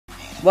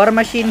War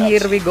machine,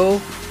 here we go.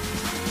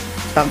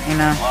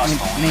 Tangina,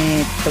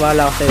 may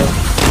tiwala ako sa'yo.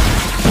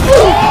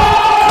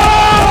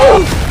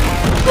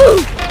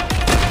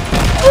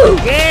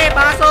 Okay,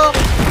 pasok!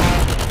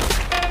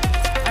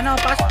 Ano,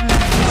 pasok!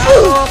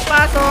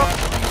 Pasok!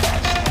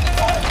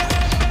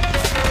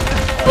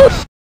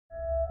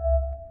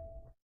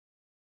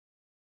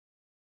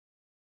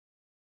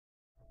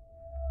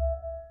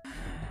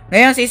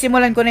 Ngayon,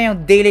 sisimulan ko na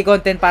yung daily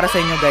content para sa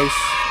inyo, guys.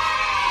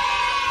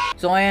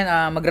 So, ngayon,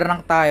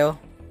 magra-rank tayo.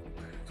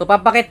 So,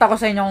 papakita ko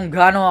sa inyo kung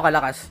gaano ako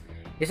kalakas.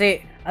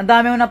 Kasi, ang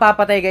dami kong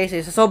napapatay, guys.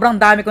 Sa sobrang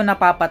dami kong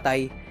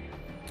napapatay,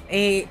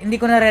 hindi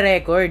ko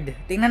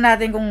nare-record. Tingnan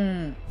natin kung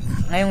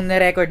ngayong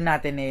nare-record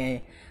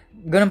natin,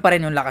 ganun pa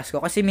rin yung lakas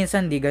ko. Kasi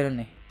minsan, di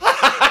ganun,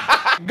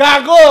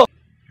 Gago!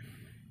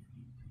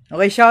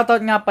 Okay, shoutout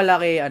nga pala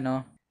kay,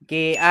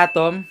 kay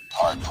Atom.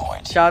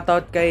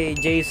 Shoutout kay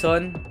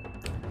Jason.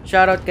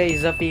 Shoutout kay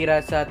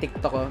Zafira sa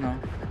TikTok ko, no?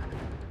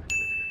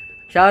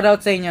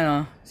 Shoutout sa inyo, no?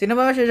 Sino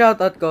ba siya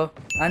shoutout ko?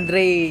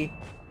 Andre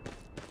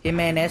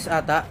Jimenez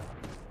ata.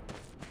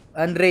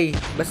 Andre.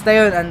 Basta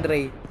yun,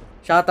 Andre.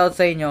 Shoutout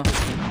sa inyo.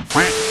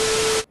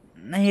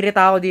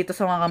 Nahirita ako dito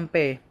sa mga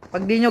kampe.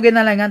 Pag di nyo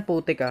ginalangan,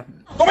 putik ka.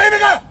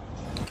 Tumimik ka!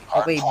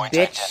 Okay,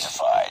 bitch.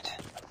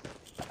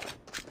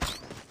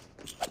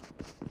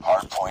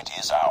 Hardpoint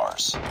is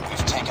ours.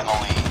 We've taken the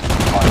lead.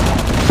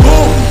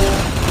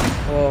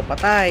 Oh,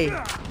 patay.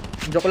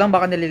 Joke lang,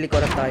 baka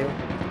nililikuran tayo.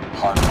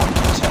 Hardpoint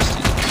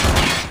contested.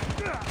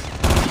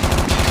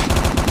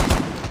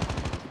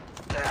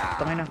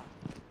 Tangin na.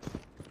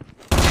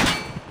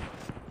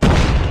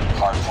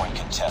 Hardpoint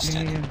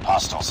contested.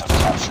 Hostiles have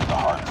captured the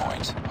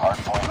hardpoint.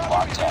 Hardpoint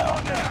locked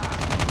down.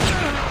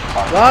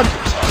 Wag!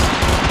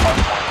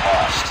 Hardpoint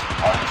lost.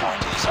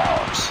 Hardpoint is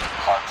ours.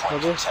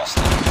 Hardpoint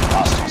contested.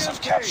 Hostiles have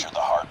captured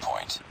the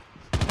hardpoint.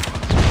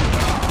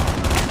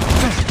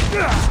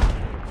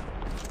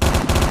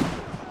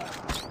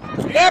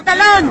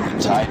 Talon!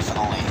 Tied for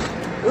the lead.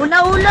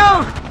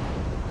 Ulo!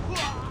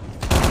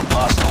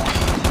 Lost the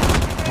lead.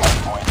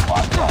 Hardpoint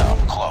locked down.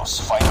 Close.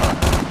 Fight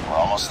harder. We're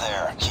almost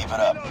there. Keep it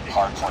up.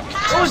 Hardpoint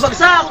contested.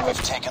 bagsak!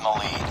 We've taken the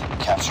lead.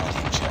 Capture the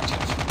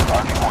objective.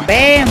 Hardpoint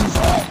Bam!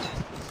 identified.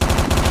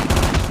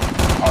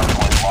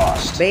 Hardpoint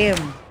lost. Bam!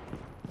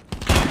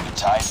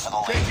 Tied for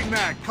the lead.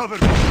 Mag, cover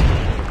me!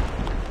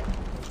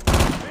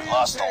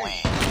 Lost the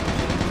lead.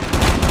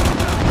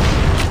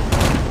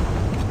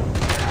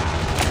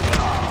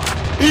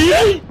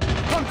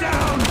 Come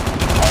down!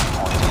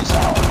 Hardpoint is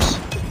ours.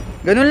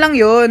 Ganun lang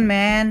yun,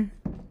 man.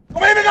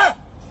 Tumimik ka!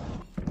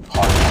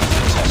 Hardpoint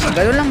contested.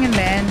 Ganun lang yun,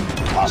 man.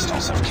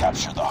 Hostiles have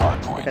captured the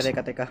hardpoint.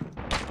 Teka.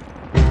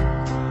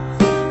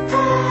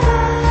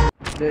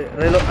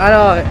 Reload.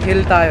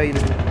 Heal tayo, heal.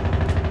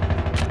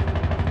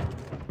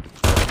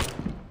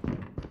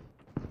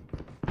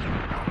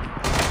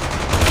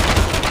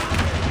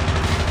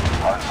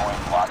 Hardpoint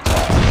locked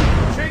down.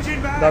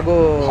 Changing back! Gago.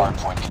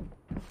 Hardpoint.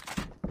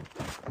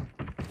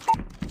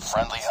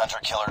 Friendly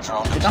hunter-killer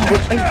drone Ang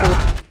good. Ay, deployed. put.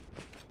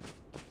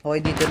 Okay,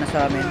 dito na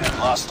sa amin.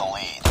 Lost the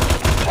lead.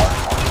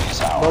 Hardpoint is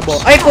ours. Bobo.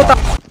 Ay, puta!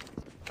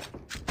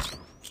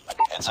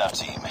 Heads up,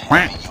 team.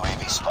 Enemy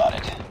UAV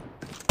spotted.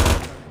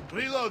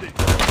 Reloading!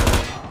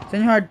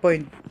 Saan yung hard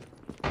point?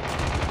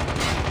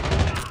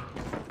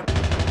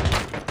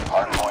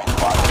 Hardpoint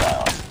locked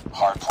down.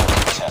 Hardpoint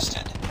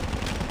contested.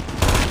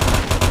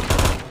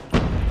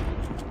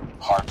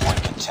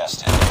 Hardpoint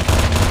contested.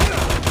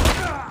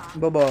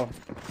 Bobo.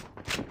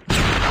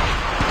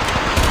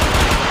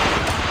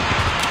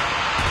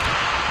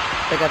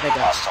 Teka.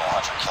 Hostile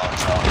hunter-killer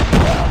drone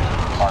inbound.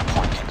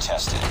 Hardpoint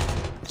contested.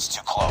 It's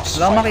too close.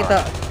 Wala akong Fight makita.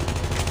 harder.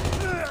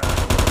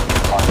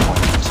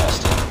 Hardpoint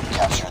contested.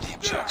 Capture the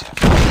objective.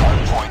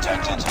 Hardpoint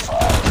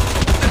identified.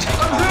 Take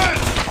the lead.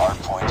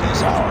 Hardpoint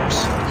is ours.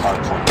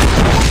 Hardpoint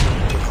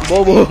contested.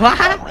 Bobo.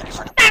 Ready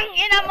for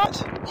deployment.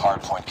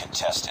 Hardpoint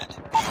contested.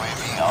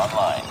 UAV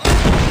online.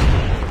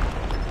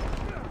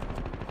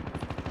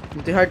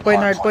 Dito yung hard point.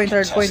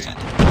 Contested.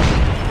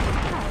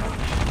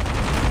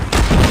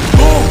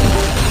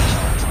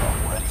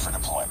 Ready for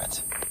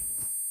deployment.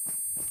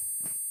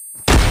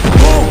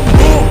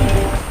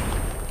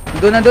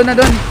 Doon.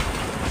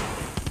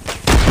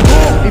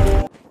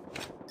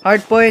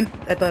 Hard point.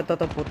 Ito,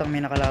 putang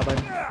may nakalaban.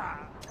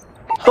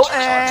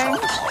 Tueng!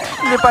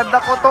 Lipad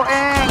ako,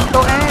 tueng!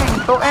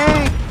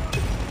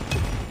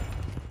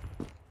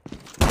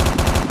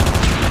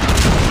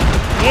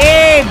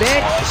 Hey,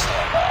 bitch!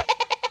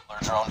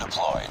 Drone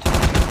deployed.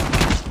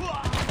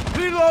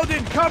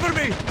 Reloading! Cover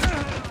me!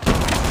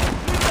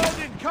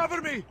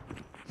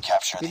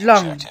 Capture the Wait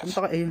lang. objective. Punta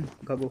ka. Ayun,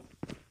 gago.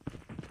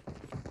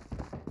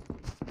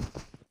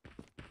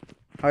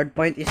 Hard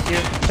point is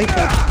here. Ay,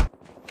 po.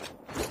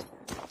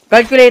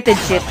 Calculated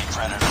shit. Friendly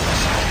predator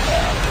missile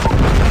inbound.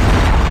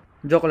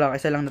 Joke lang,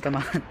 isa lang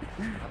natamaan.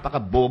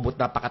 Napaka-bobot,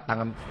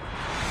 napakatangam.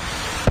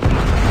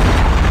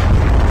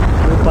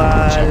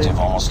 Lupal. Objective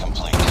almost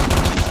complete.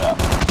 Keep it up.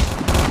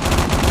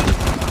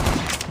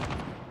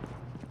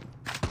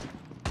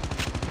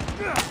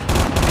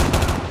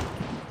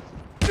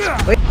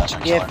 Wait,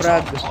 Hunter-killer yeah,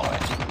 frag. drone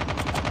deployed.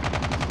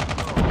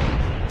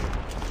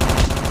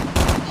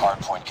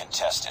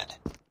 contested.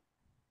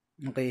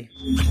 Okay.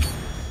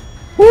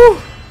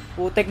 Woo!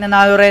 Putek na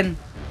nalo rin.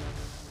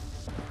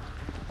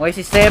 Okay,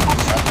 si Seb.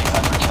 Friendly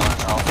hunter killer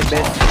drone The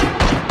best.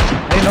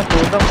 deployed. Ay, no,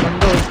 putang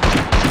mundo.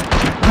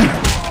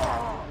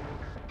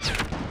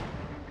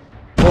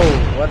 Oh,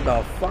 what the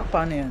fuck?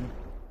 Paano yan?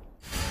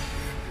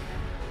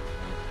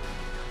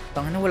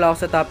 Tangina, wala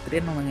ako sa top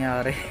 3. Anong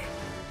nangyari?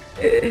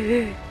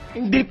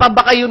 Hindi pa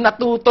ba kayo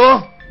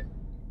natuto?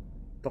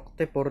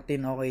 Tokte 14,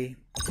 okay.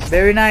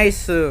 Very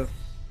nice.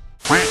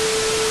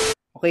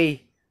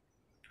 Okay.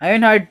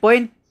 Ayun, hard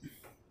point.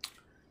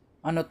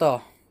 Ano to?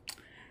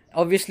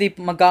 Obviously,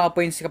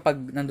 magkaka-points kapag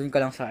nandun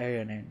ka lang sa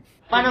area na yun.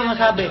 Paano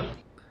masabi?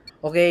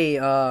 Okay,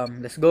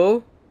 let's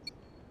go.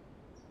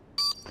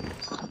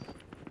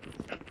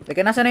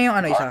 Teka, nasa na yung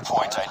ano isa?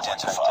 Hardpoint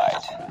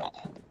identified.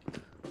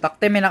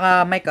 Takte, may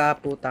naka-mic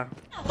puta.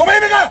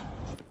 Tumimik ka!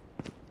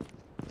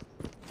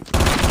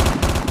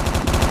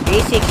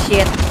 Basic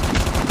shit.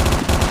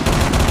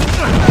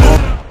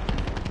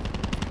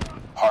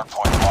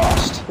 Hardpoint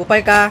lost. Kupal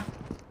ka.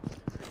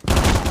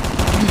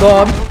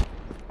 Gom.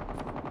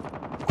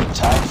 We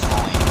tied for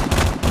the lead.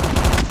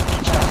 Be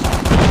careful.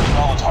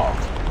 Molotov.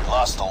 We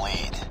lost the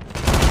lead.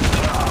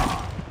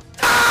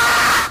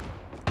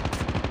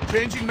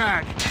 Changing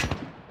mag.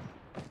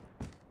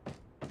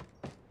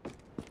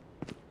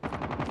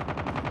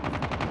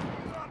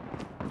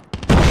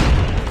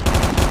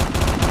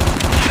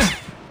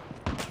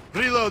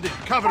 Reloading.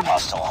 Cover me.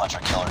 Hostile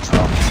hunter-killer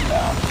drone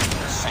inbound.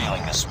 We're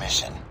failing this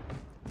mission.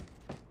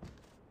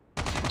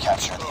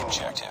 Capture the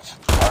objective.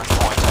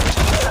 Hardpoint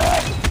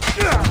identified.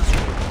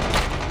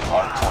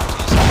 Hardpoint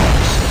is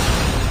ours.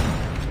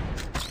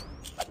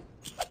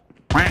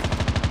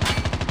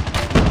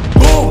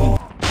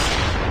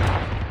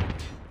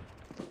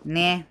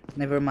 Nah,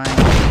 never mind.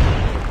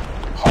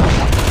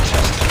 Hardpoint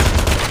contested.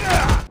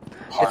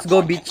 Let's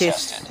go, Hardpoint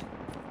bitches. contested.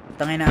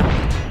 Tangina.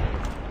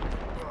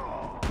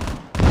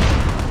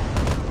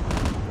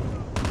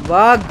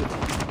 Wag.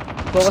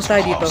 Focus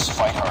tayo dito. Close,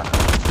 fight harder.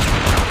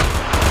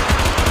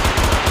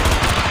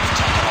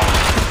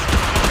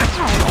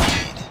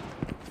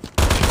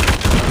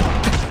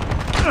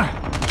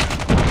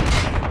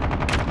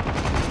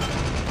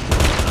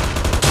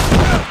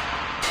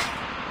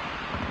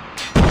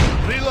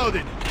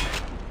 Reloading.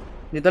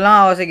 Dito lang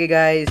ako, sige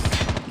guys.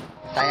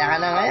 Kaya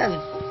ka na ngayon.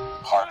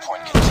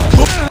 Hardpoint contested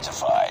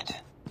identified.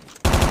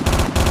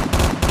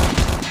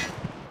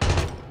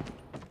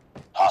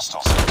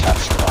 Hostiles have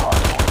captured the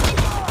hardpoint.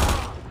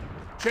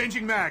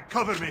 Changing mag.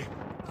 Cover me.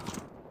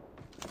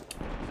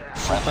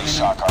 Friendly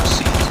shock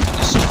RC has been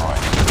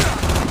destroyed.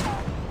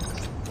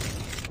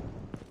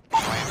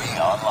 UAV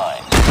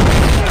online.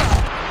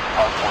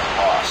 Hardpoint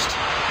lost.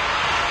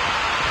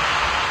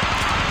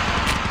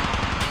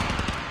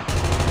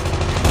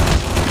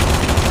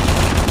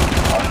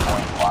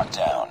 Hardpoint locked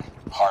down.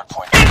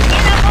 Hardpoint.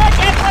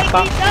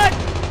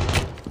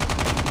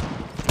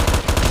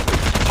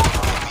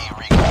 UAV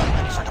recon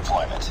ready for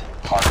deployment.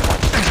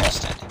 Hardpoint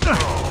contested.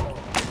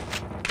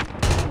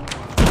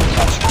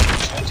 Capture the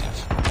objective.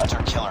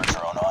 Hunter killer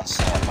drone on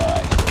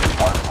standby.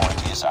 Hardpoint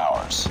is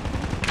ours.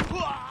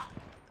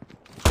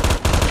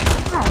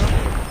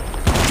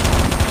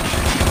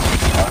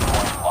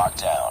 Hardpoint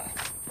locked down.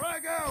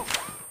 Frag out.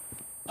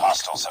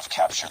 Hostiles have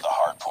captured the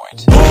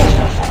hardpoint.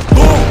 Careful.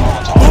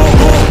 Molotov.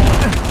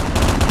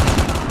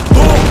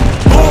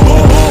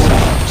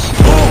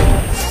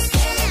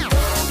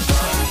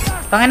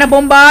 Tangina,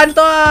 bombahan to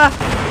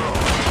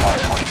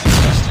Hardpoint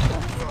contested.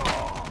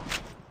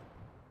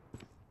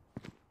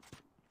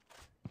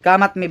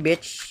 Come at me,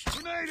 bitch.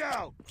 Grenade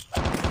out.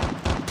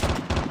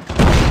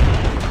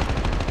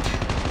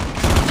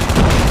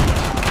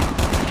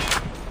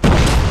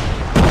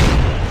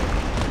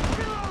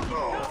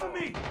 Cover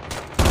me.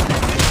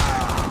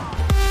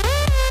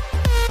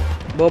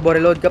 Bobo,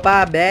 reload ka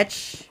pa,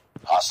 bitch.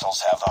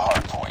 Hostiles have the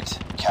hardpoint.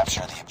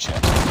 Capture the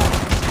objective.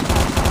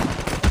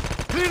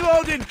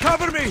 Reloading.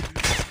 Cover me.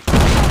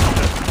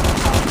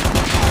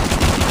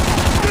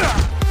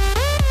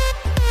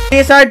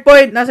 Yes, hard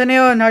point. Nasaan na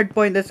yun? Hard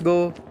point. Let's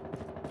go.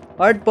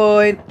 Hard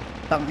point.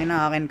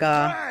 Tangina, akin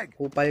ka.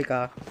 Kupal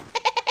ka.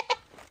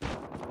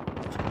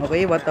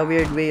 Okay, what a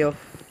weird way of...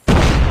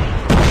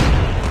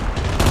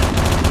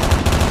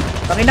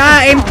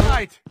 Tangina, aim!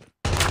 Right.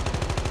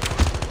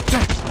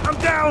 I'm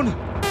down.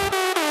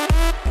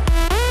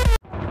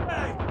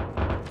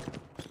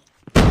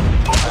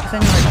 Saan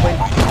yung hard point?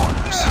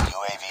 Orders.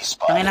 UAV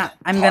spotted. Tangina,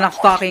 I'm gonna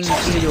fucking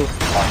kill you.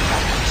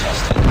 Hardpoint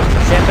contested.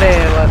 Siyempre,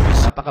 wag.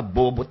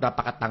 Napaka-bobo't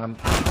napakatangam.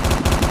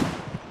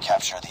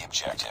 Capture the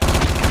objective.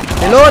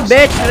 Reload,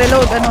 bitch!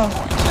 Reload, ano?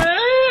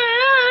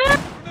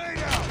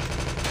 Grenade out.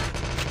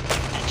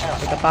 Be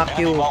careful. Take a pack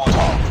you. Enemy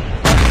Molotov.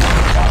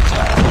 Locked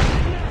down.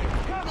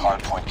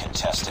 Hardpoint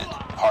contested.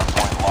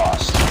 Hardpoint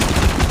lost.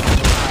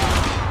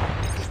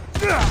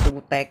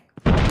 Tutek.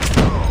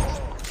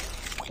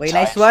 We Okay,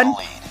 tied nice for one.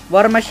 the lead.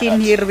 War machine,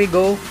 here we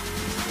go.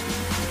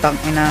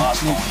 Tangina,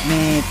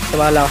 may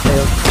tiwala ako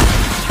sa'yo.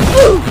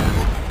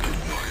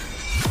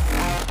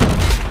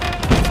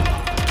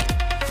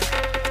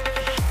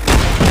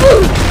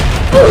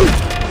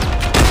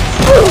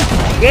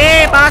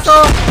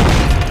 pasok!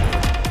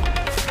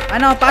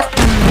 Ano,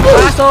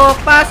 pasok,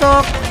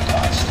 pasok!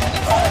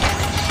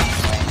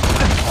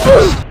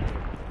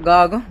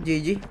 Gago,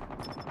 GG.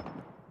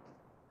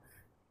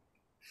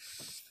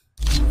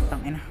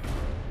 Tangina.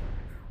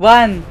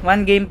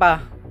 One game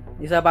pa.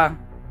 Isa pa.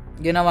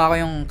 Ginawa ko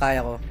yung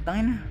kaya ko.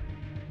 Tangina.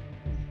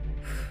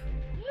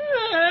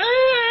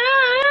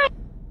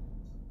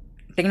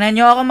 Tingnan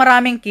nyo ako,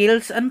 maraming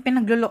kills. Anong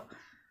pinaglolo?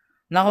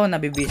 Nako,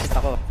 nabibisit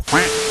ako.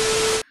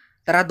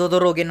 Tara,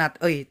 dudurugin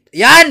natin. Uy,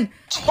 yan!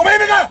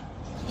 Tumimik ka!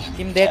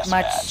 Team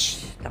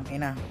deathmatch.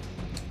 Tangina.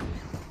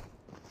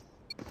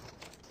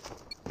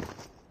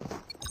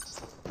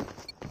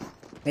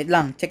 Wait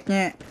lang, check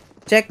the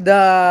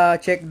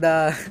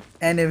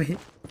enemy.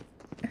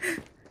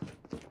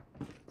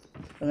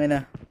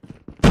 Tangina.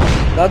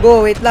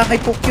 Gago, wait lang,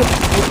 ay pukyuk.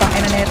 Putang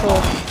ina nito.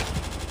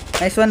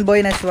 Nice one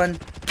boy, nice one.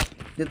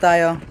 Dito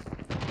tayo.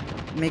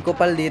 May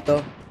kupal dito.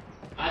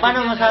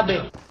 Paano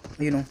masabi?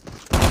 Yun o.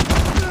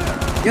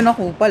 Yun o,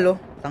 kupal o.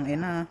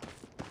 Tangina.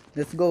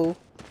 Let's go.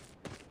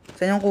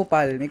 Saan yung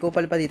kupal? May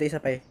kupal pa dito,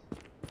 isa pa eh.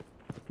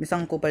 May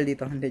isang kupal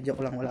dito. Hindi,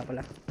 joke lang, wala pala.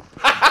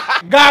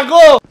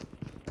 Gago!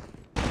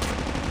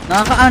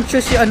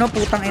 Nakaka-anxious si ano,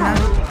 putang ina.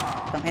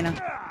 Putang ina.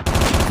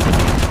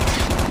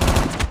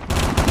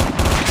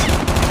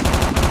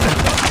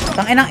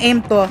 Putang inang aim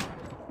to.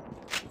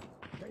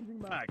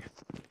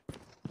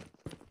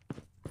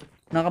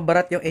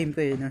 Nakabarat yung aim ko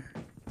eh. No?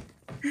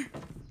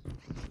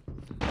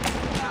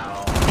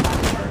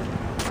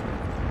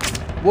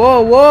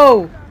 Wow, wow!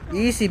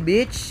 Easy,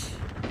 bitch.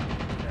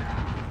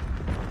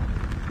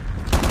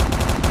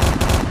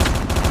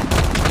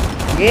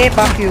 Okay,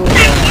 fuck you.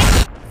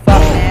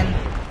 Fuck, man.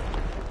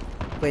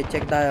 Wait,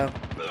 check tayo.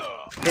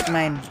 Hit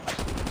mine.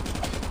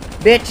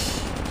 Bitch!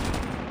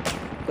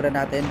 Kura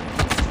natin.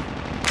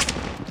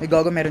 May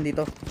gago, meron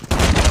dito.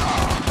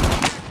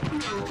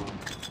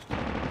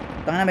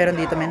 Tanga na, meron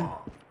dito, men.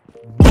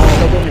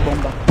 Gago, may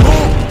bomba.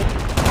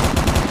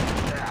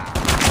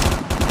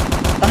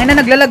 Tanga na,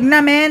 naglalag na,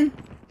 men.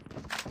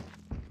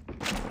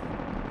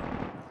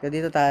 Kaya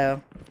dito tayo.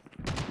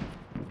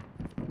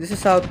 This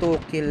is how to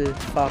kill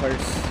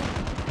fuckers.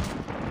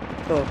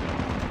 Ito.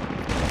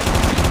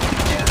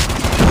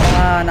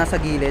 Mga nasa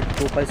gilid,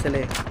 kupal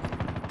sila eh.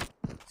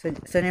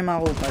 Saan yung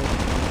mga kupal?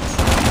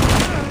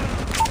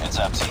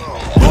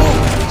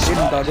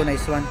 Yun, gago,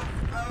 nice one.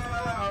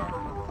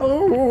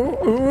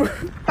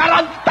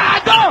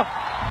 Tarantado!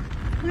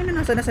 Ay,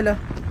 nasa na sila?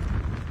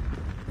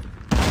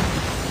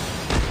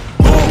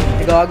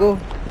 Ay, gago.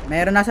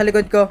 Meron nasa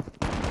likod ko.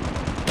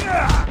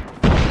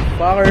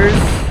 Fuckers.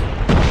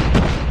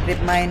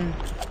 Rip mine.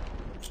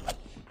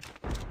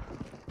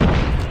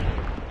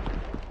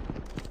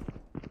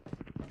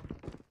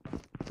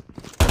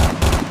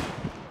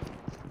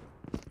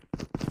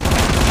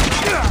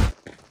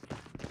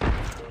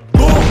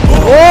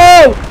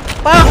 Oh!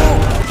 Pak!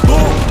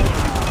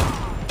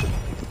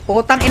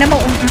 Putang ina mo.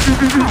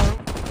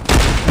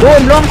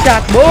 Boom! Long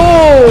shot!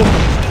 Boom!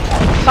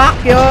 Pak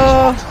yo!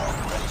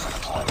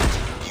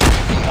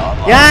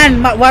 Yan!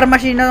 War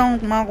machine na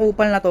ng mga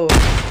kupal na to.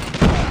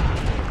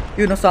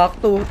 Yun,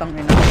 nasakto. Tang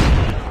ina.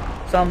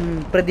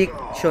 Some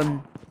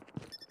prediction.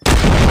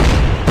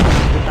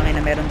 Putang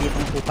ina, meron dito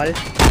ng kupal.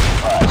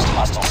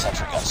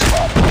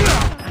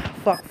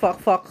 Fuck, fuck,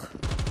 fuck.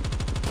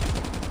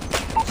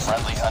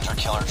 Friendly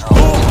hunter-killer drone.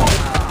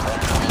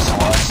 Predator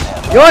visualized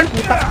and Yun!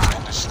 Puta!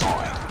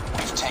 destroyed.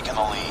 We've taken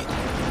the lead.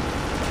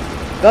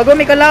 Gago,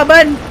 may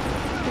kalaban!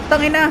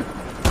 Putang ina!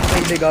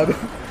 Ay, hindi, gago.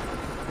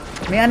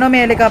 May ano,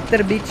 may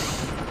helicopter beach.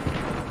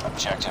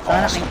 Objective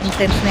Sana, almost ang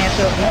intense na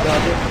ito. Ay,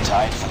 gago.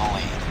 tied for the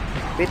lead.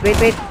 Wait, wait,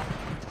 wait.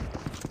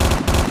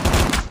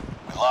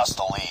 We lost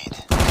the lead.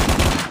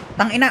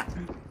 Tang ina!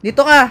 Dito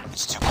ka!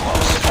 It's too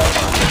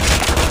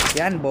close.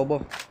 Yan,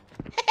 bobo.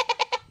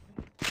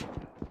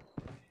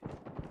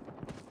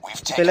 We've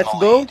Okay, taken let's the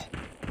go. lead.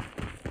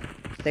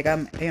 Teka,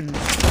 ayun.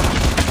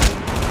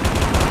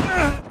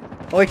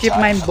 Okay, keep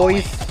mine,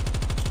 boys. We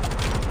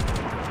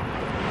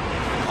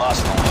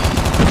lost the lead.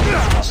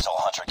 Hostile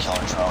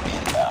hunter-killer drone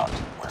inbound.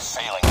 We're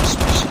failing this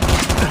mission.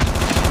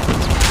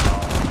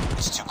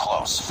 It's too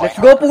close. Fight Let's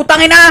go, harder.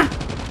 putang ina!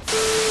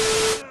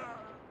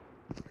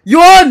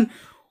 Yun!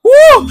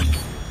 Woo!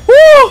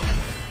 Woo!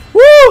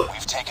 Woo!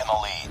 We've taken the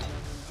lead.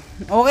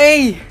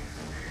 Okay.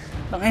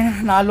 Tangina,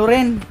 nalo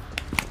rin.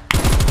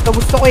 Ito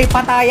gusto ko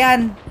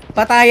patayan.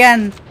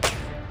 Patayan.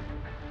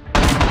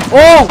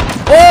 Oh!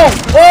 Oh!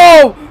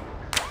 Oh!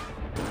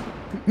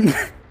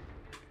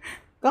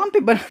 Kampi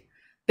ba?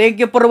 Thank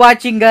you for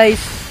watching, guys.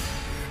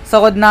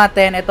 Sakod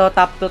natin. Ito,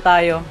 top 2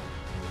 tayo.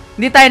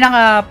 Hindi tayo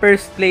naka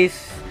first place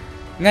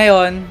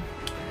ngayon.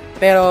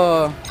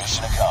 Pero,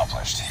 Mission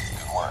accomplished.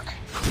 Good work.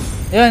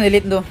 yun,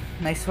 elite do.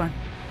 Nice one.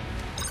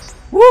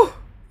 Woo!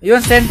 Yun,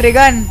 sentry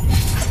gun.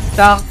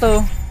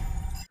 Sakto.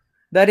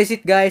 That is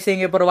it, guys. Thank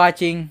you for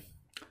watching.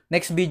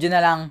 Next video na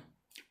lang.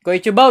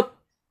 Koichibout.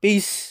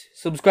 Peace.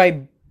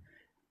 Subscribe.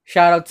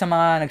 Shoutout sa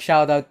mga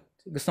nag-shoutout.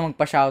 Gusto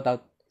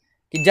magpa-shoutout.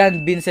 Kay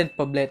John Vincent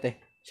Poblete.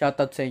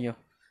 Shoutout sa inyo.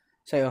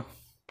 Sa'yo.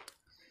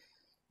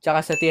 tsaka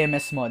sa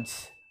TMS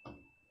mods.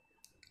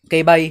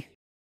 Okay, bye!